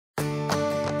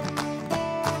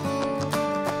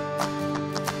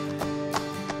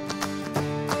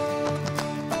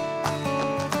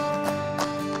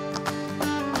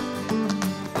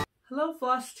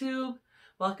FlossTube.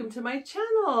 Welcome to my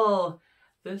channel.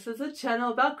 This is a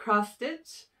channel about cross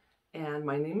stitch, and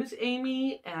my name is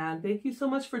Amy, and thank you so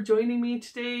much for joining me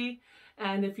today.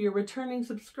 And if you're a returning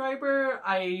subscriber,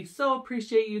 I so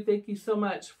appreciate you. Thank you so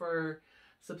much for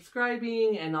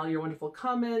subscribing and all your wonderful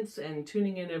comments and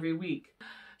tuning in every week.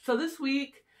 So this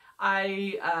week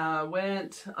I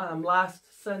went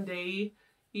last Sunday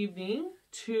evening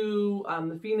to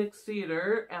the Phoenix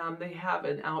Theater. They have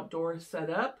an outdoor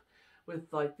setup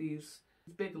with like these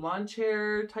big lawn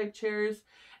chair type chairs,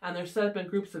 and they're set up in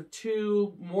groups of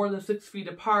 2, more than 6 feet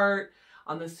apart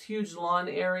on this huge lawn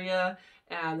area,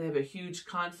 and they have a huge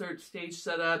concert stage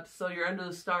set up. So you're under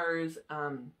the stars,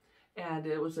 and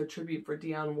it was a tribute for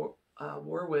Dionne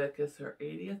Warwick. It's her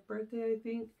 80th birthday, I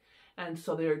think. And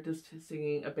so they're just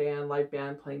singing a live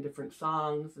band playing different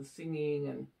songs and singing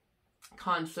and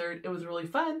concert. It was really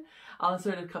fun. I'll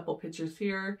insert a couple pictures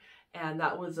here, and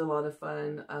that was a lot of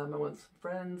fun. I went with some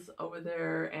friends over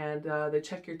there, and they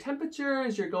check your temperature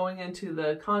as you're going into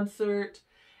the concert,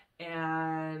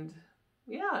 and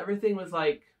yeah, everything was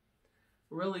like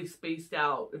really spaced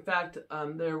out. In fact,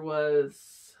 there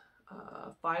was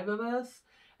 5 of us,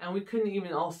 and we couldn't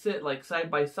even all sit like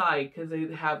side by side because they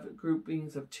have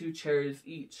groupings of 2 chairs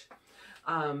each.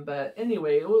 But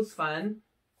anyway, it was fun.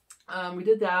 We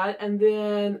did that, and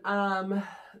then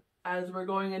as we're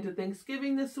going into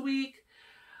Thanksgiving this week,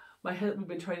 we've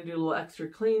been trying to do a little extra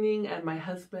cleaning, and my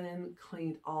husband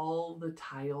cleaned all the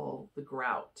tile, the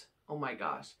grout. Oh my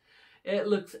gosh, it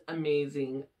looks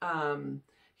amazing.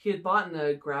 He had bought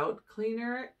a grout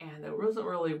cleaner, and it wasn't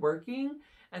really working,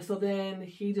 and so then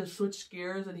he just switched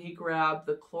gears and he grabbed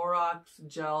the Clorox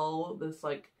gel, this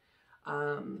like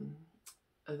in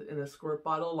a squirt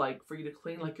bottle, like for you to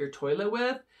clean like your toilet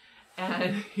with.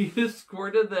 And he just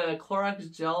squirted the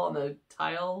Clorox gel on the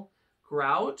tile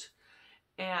grout,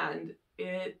 and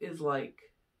it is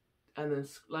like, and then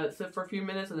let it sit for a few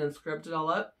minutes and then scrubbed it all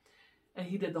up. And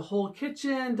he did the whole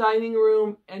kitchen, dining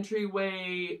room,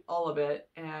 entryway, all of it.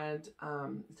 And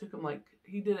it took him like,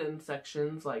 he did it in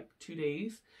sections, like 2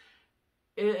 days.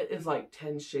 It is like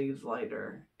 10 shades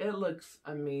lighter. It looks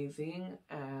amazing,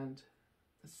 and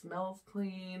it smells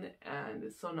clean, and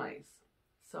it's so nice.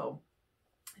 So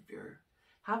if you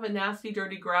have a nasty,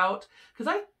 dirty grout, because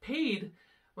I paid,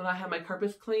 when I had my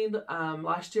carpets cleaned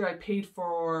last year, I paid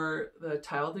for the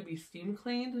tile to be steam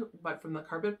cleaned, but from the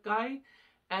carpet guy,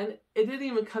 and it didn't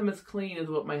even come as clean as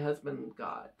what my husband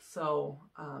got. So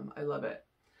I love it.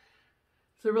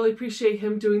 So I really appreciate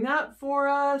him doing that for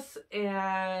us.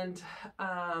 And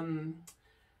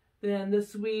then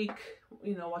this week,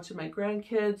 you know, watching my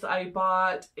grandkids, I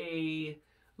bought a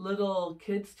little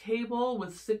kids table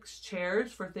with 6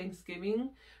 chairs for Thanksgiving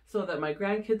so that my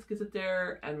grandkids could sit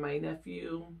there, and my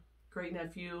nephew, great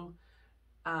nephew,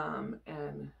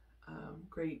 and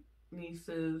great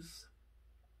nieces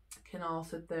can all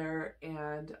sit there,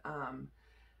 and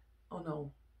oh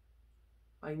no,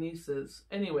 my nieces,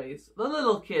 anyways, the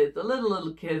little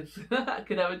kids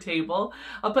could have a table.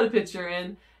 I'll put a picture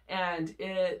in, and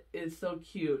it is so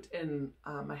cute. And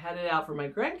I had it out for my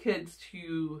grandkids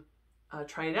to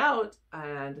try it out,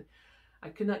 and I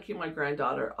could not keep my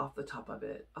granddaughter off the top of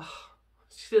it. Oh,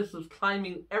 she just was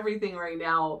climbing everything right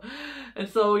now, and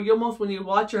so you almost, when you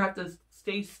watch her, have to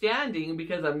stay standing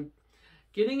because I'm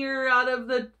getting her out of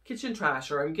the kitchen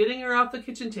trash, or I'm getting her off the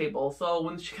kitchen table. So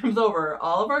when she comes over,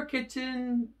 all of our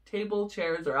kitchen table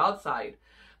chairs are outside.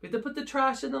 We have to put the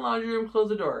trash in the laundry room, close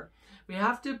the door. We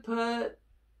have to put,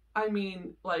 I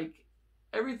mean, like,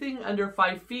 everything under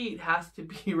 5 feet has to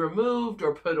be removed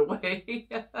or put away.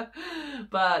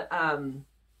 But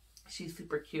she's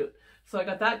super cute. So I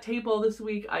got that table this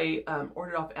week. I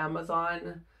ordered off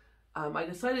Amazon. I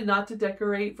decided not to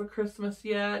decorate for Christmas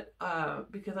yet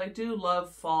because I do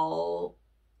love fall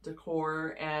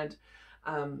decor, and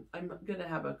I'm going to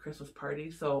have a Christmas party.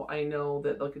 So I know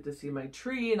that they'll get to see my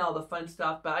tree and all the fun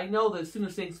stuff. But I know that as soon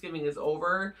as Thanksgiving is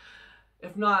over,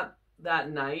 if not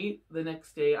that night, the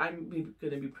next day, I'm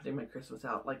going to be putting my Christmas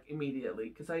out like immediately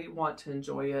because I want to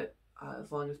enjoy it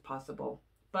as long as possible.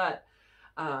 But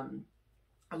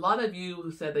a lot of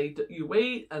you said you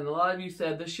wait, and a lot of you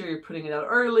said this year you're putting it out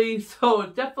early, so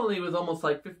it definitely was almost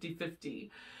like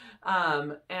 50-50.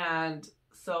 And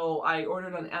so I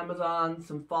ordered on Amazon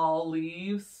some fall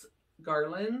leaves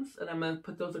garlands, and I'm going to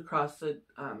put those across the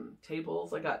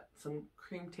tables. I got some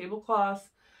cream tablecloths,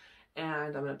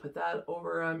 and I'm going to put that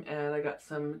over them. And I got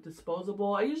some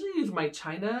disposable. I usually use my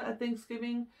china at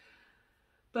Thanksgiving,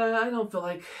 but I don't feel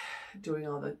like doing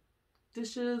all the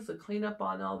dishes, the cleanup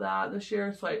on all that this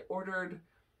year. So I ordered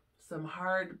some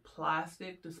hard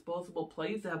plastic disposable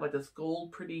plates that have like this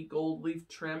pretty gold leaf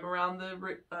trim around the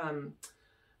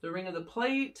the ring of the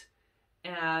plate,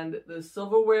 and the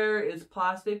silverware is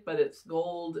plastic, but it's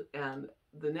gold, and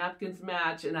the napkins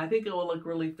match, and I think it will look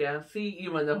really fancy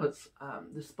even though it's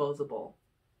disposable.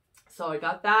 So I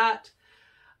got that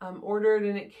ordered,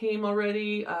 and it came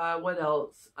already. What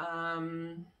else?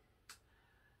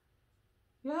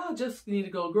 Yeah, just need to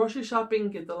go grocery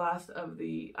shopping, get the last of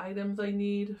the items I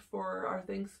need for our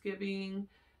Thanksgiving,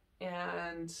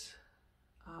 and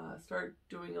start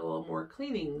doing a little more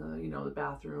cleaning, you know, the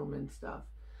bathroom and stuff.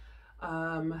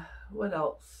 What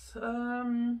else?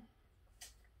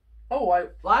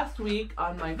 Last week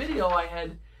on my video, I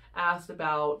had asked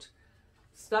about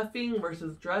stuffing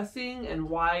versus dressing and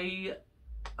why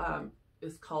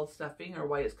it's called stuffing or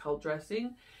why it's called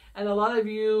dressing. And a lot of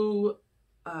you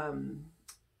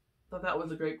thought that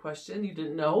was a great question. You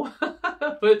didn't know,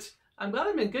 but I'm glad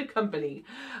I'm in good company.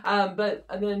 And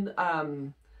then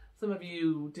some of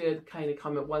you did kind of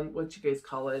comment what you guys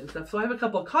call it and stuff. So I have a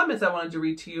couple of comments I wanted to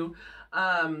read to you.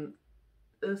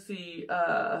 Let's see.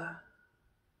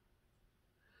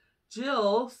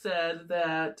 Jill said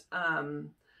that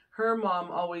her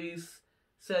mom always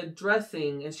said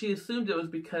dressing, and she assumed it was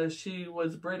because she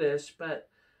was British, but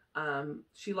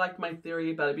she liked my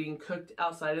theory about it being cooked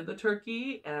outside of the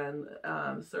turkey and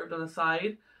served on the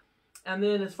side. And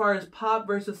then as far as pop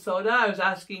versus soda, I was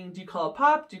asking, do you call it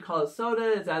pop? Do you call it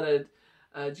soda? Is that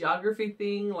a geography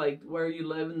thing, like where you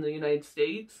live in the United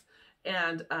States?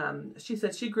 And she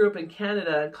said she grew up in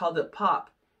Canada and called it pop.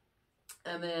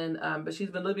 And then, but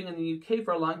she's been living in the UK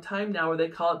for a long time now where they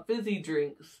call it fizzy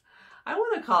drinks. I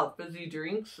want to call it fizzy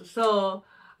drinks. So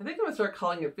I think I'm going to start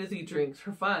calling it fizzy drinks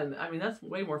for fun. I mean, that's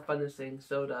way more fun than saying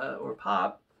soda or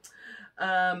pop.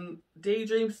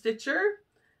 Daydream Stitcher.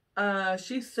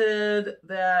 She said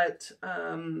that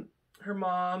her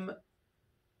mom,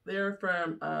 they're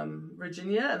from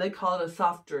Virginia, and they call it a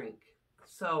soft drink.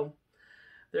 So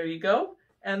there you go.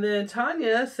 And then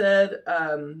Tanya said,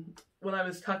 when I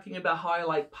was talking about how I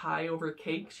like pie over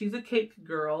cake, she's a cake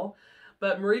girl,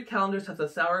 but Marie Callender's has a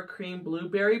sour cream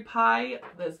blueberry pie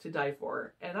that's to die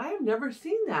for. And I have never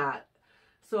seen that.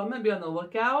 So I'm going to be on the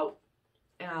lookout.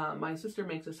 My sister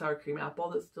makes a sour cream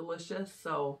apple that's delicious,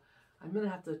 so I'm going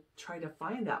to have to try to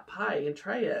find that pie and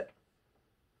try it.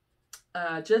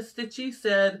 Just Stitchy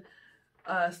said,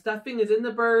 stuffing is in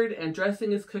the bird and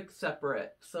dressing is cooked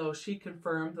separate. So she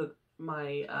confirmed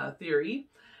my theory.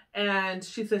 And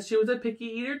she said she was a picky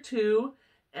eater too,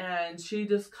 and she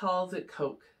just calls it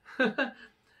Coke.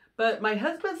 But my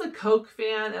husband's a Coke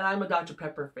fan, and I'm a Dr.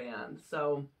 Pepper fan.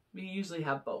 So we usually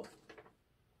have both.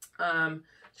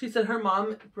 She said her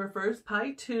mom prefers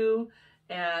pie too,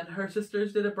 and her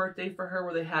sisters did a birthday for her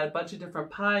where they had a bunch of different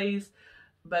pies,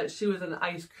 but she was an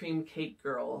ice cream cake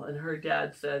girl. And her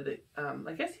dad said that,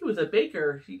 I guess he was a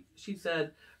baker. She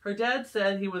said her dad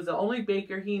said he was the only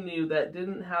baker he knew that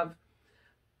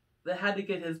had to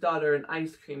get his daughter an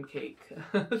ice cream cake.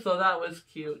 So that was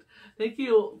cute. Thank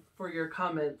you for your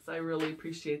comments. I really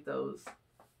appreciate those.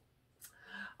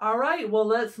 All right, well,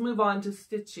 let's move on to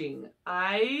stitching.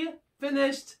 I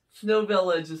finished Snow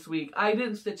Village this week. I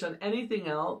didn't stitch on anything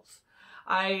else.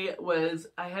 I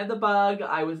had the bug.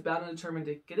 I was bound and determined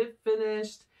to get it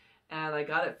finished, and I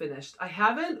got it finished. I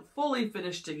haven't fully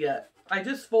finished it yet. I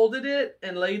just folded it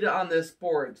and laid it on this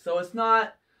board. So it's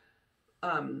not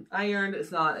ironed,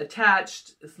 it's not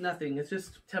attached, it's nothing. It's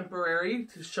just temporary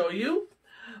to show you.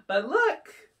 But look,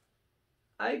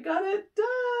 I got it done.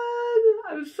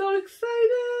 I'm so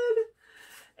excited.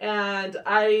 And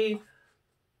I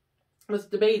was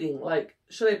debating, like,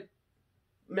 should I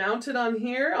mount it on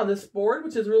here on this board,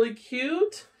 which is really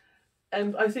cute,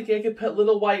 and I think I could put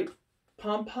little white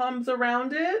pom-poms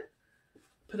around it,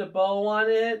 put a bow on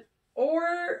it,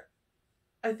 or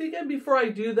I think before I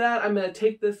do that, I'm going to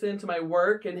take this into my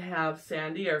work and have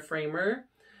Sandy, our framer,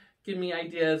 give me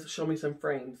ideas, show me some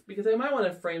frames, because I might want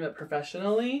to frame it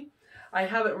professionally. I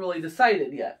haven't really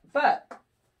decided yet, but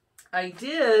I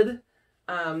did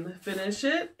finish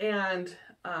it, and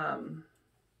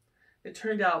it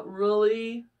turned out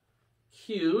really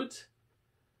cute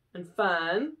and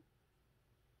fun.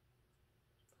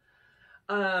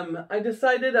 I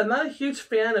decided I'm not a huge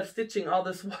fan of stitching all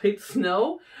this white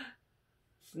snow.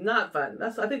 It's not fun.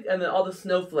 I think, and then all the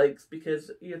snowflakes,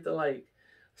 because you have to like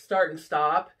start and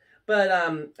stop. But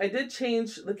I did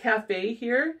change the cafe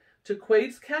here to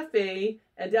Quade's Cafe,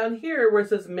 and down here where it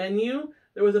says menu,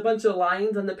 there was a bunch of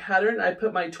lines on the pattern. I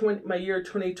put my year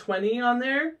 2020 on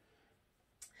there.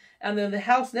 And then the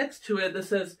house next to it that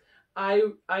says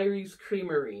Irie's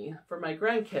Creamery for my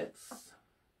grandkids.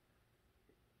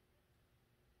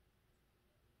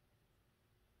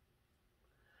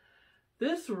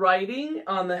 This writing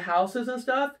on the houses and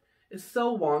stuff is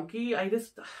so wonky. I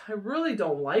really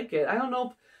don't like it. I don't know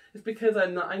if it's because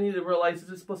I need to realize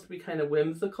it's supposed to be kind of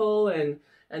whimsical and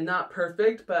not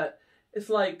perfect, but it's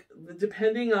like,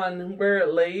 depending on where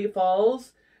it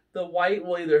falls, the white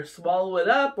will either swallow it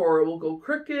up or it will go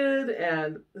crooked,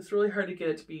 and it's really hard to get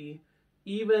it to be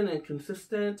even and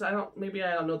consistent. Maybe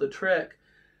I don't know the trick.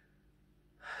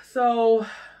 So,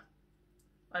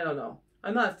 I don't know.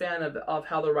 I'm not a fan of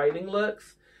how the writing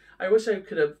looks. I wish I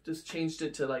could have just changed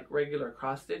it to like regular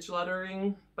cross stitch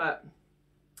lettering, but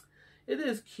it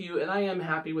is cute and I am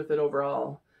happy with it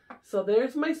overall. So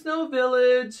there's my snow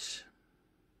village.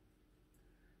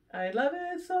 I love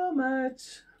it so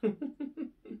much.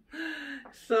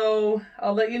 So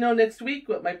I'll let you know next week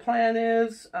what my plan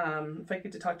is. If I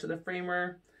get to talk to the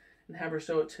framer and have her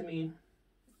show it to me,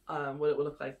 what it would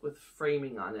look like with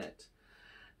framing on it.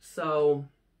 So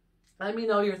let me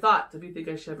know your thoughts if you think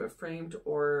I should have it framed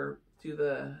or do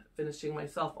the finishing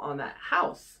myself on that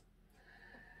house.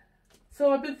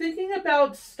 So I've been thinking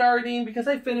about starting, because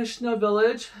I finished Snow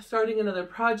Village, starting another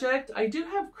project. I do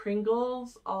have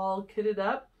Kringles all kitted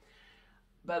up,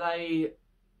 but I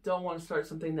don't want to start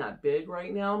something that big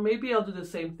right now. Maybe I'll do the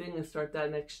same thing and start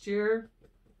that next year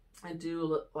and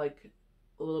do like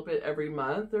a little bit every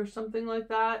month or something like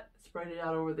that. Spread it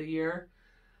out over the year.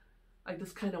 I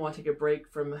just kind of want to take a break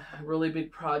from a really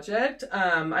big project.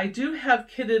 I do have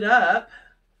kitted up,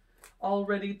 all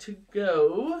ready to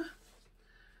go.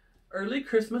 Early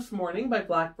Christmas Morning by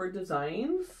Blackbird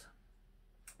Designs.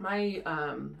 My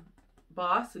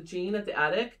boss, Jean at the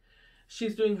attic,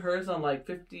 she's doing hers on like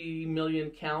 50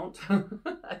 million count.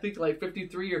 I think like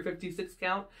 53 or 56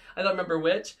 count. I don't remember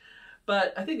which,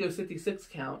 but I think it was 56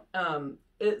 count.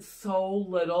 It's so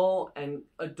little and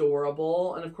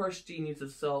adorable. And of course, Jean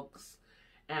uses silks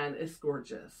and it's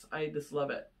gorgeous. I just love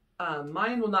it.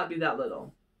 Mine will not be that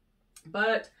little,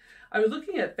 but I was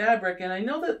looking at fabric and I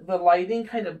know that the lighting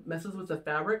kind of messes with the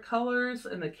fabric colors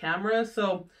in the camera.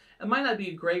 So it might not be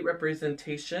a great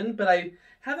representation, but I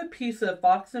have a piece of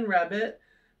Fox and Rabbit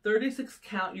 36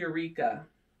 count Eureka.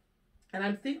 And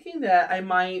I'm thinking that I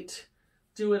might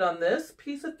do it on this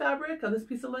piece of fabric, on this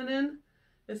piece of linen.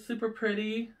 It's super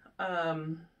pretty.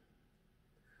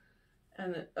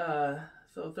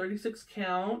 So 36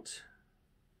 count.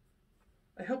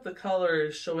 I hope the color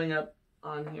is showing up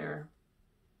on here.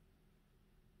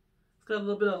 It's got a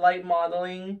little bit of light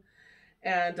modeling.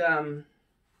 And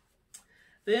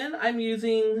then I'm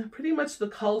using pretty much the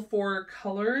called for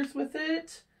colors with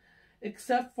it,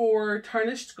 except for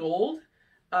Tarnished Gold.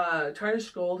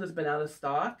 Tarnished Gold has been out of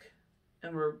stock,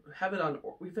 and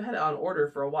we've had it on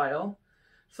order for a while.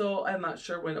 So I'm not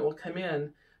sure when it will come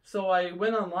in. So I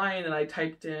went online and I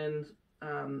typed in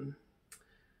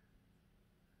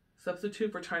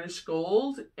substitute for Tarnished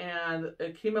Gold, and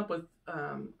it came up with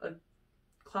a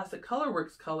classic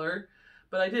Colorworks color,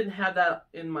 but I didn't have that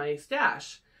in my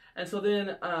stash. And so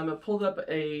then I pulled up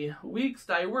a Weeks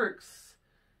Dye Works.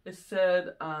 It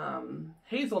said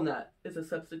hazelnut is a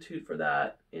substitute for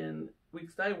that in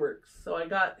Weeks Dye Works. So I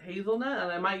got hazelnut,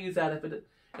 and I might use that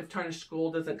if Tarnished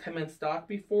Gold doesn't come in stock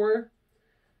before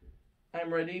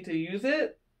I'm ready to use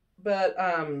it. But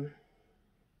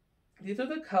these are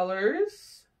the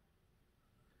colors.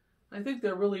 I think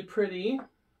they're really pretty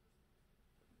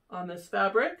on this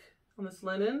fabric, on this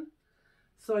linen.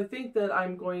 So I think that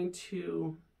I'm going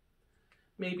to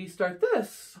maybe start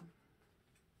this.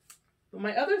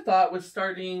 My other thought was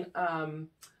starting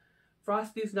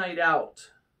Frosty's Night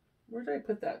Out. Where did I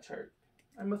put that chart?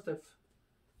 I must have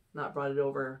not brought it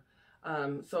over.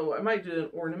 So I might do an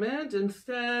ornament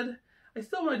instead. I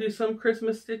still want to do some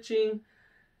Christmas stitching.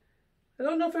 I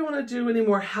don't know if I want to do any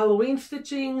more Halloween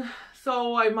stitching,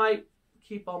 so I might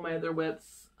keep all my other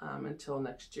whips until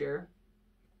next year.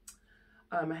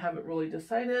 I haven't really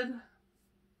decided.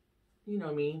 You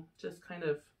know me, just kind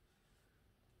of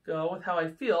go with how I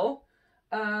feel.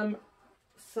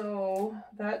 So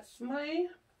that's my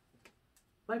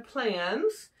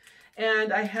plans,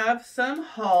 and I have some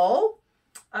haul.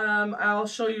 I'll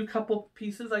show you a couple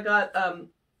pieces. I got a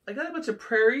bunch of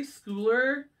Prairie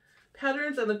Schooler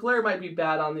patterns, and the glare might be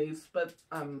bad on these, but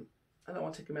I don't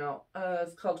want to take them out.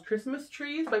 It's called Christmas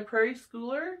Trees by Prairie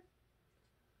Schooler,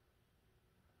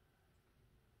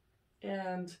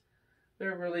 and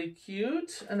they're really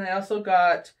cute. And I also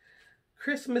got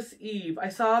Christmas Eve. I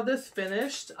saw this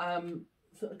finished.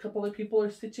 So a couple of people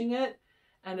are stitching it,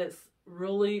 and it's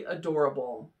really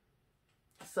adorable.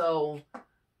 So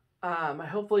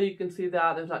hopefully you can see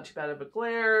that. There's not too bad of a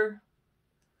glare.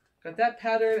 Got that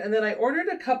pattern. And then I ordered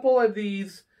a couple of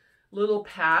these little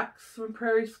packs from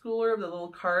Prairie Schooler, the little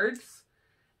cards.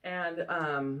 And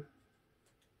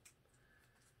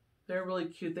They're really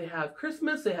cute. They have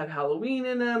Christmas, they have Halloween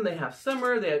in them, they have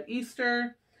summer, they have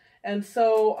Easter. And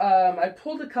so I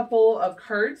pulled a couple of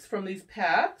cards from these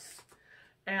packs,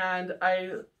 and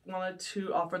I wanted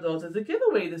to offer those as a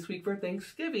giveaway this week for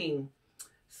Thanksgiving.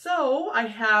 So I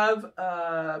have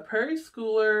Prairie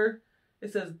Schooler.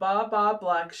 It says Ba Ba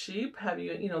Black Sheep. Have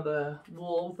you, you know, the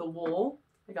wool.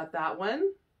 I got that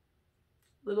one.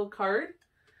 Little card.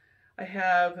 I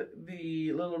have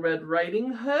the Little Red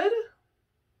Riding Hood.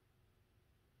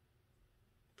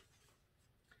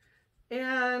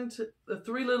 And the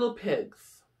Three Little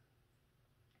Pigs.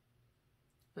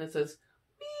 And it says,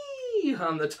 wee,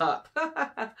 on the top.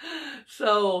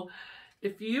 So,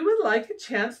 if you would like a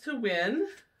chance to win,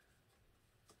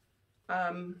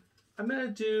 I'm going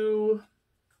to do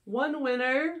one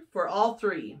winner for all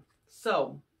three.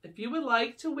 So, if you would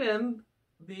like to win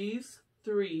these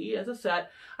three as a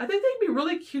set, I think they'd be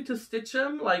really cute to stitch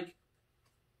them like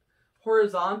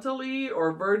horizontally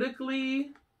or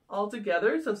vertically all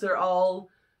together, since they're all,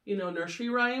 you know, nursery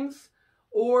rhymes.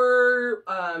 Or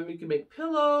you can make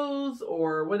pillows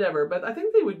or whatever, but I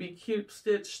think they would be cute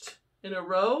stitched in a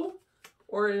row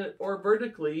or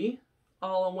vertically,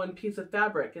 all on one piece of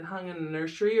fabric and hung in a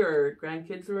nursery or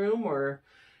grandkids room, or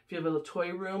if you have a little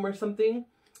toy room or something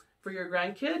for your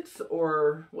grandkids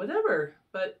or whatever.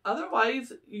 But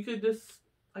otherwise, you could just,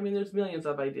 I mean, there's millions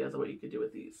of ideas of what you could do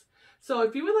with these. So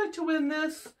if you would like to win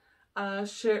this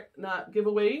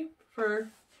giveaway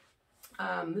for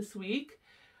this week,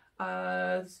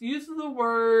 use the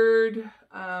word,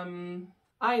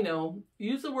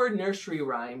 use the word nursery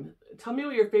rhyme. Tell me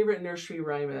what your favorite nursery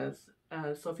rhyme is.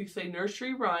 So if you say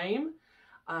nursery rhyme,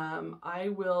 I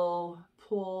will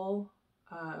pull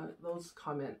those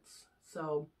comments.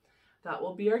 So that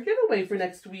will be our giveaway for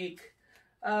next week.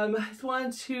 I just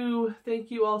wanted to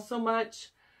thank you all so much.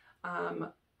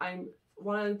 I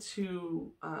wanted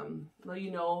to let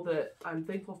you know that I'm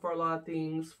thankful for a lot of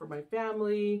things, for my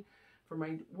family, for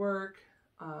my work,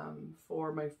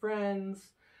 for my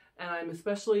friends, and I'm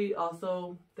especially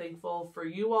also thankful for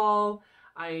you all.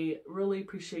 I really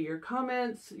appreciate your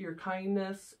comments, your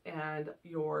kindness, and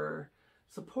your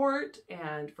support,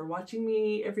 and for watching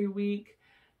me every week.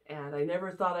 And I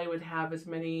never thought I would have as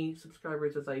many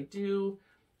subscribers as I do,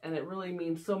 and it really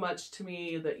means so much to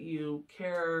me that you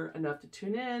care enough to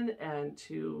tune in and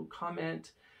to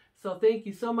comment. So thank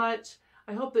you so much.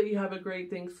 I hope that you have a great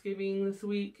Thanksgiving this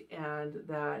week, and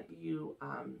that you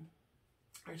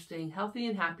are staying healthy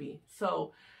and happy.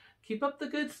 So keep up the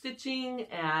good stitching,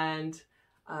 and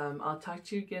I'll talk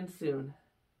to you again soon.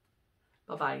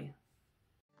 Bye-bye.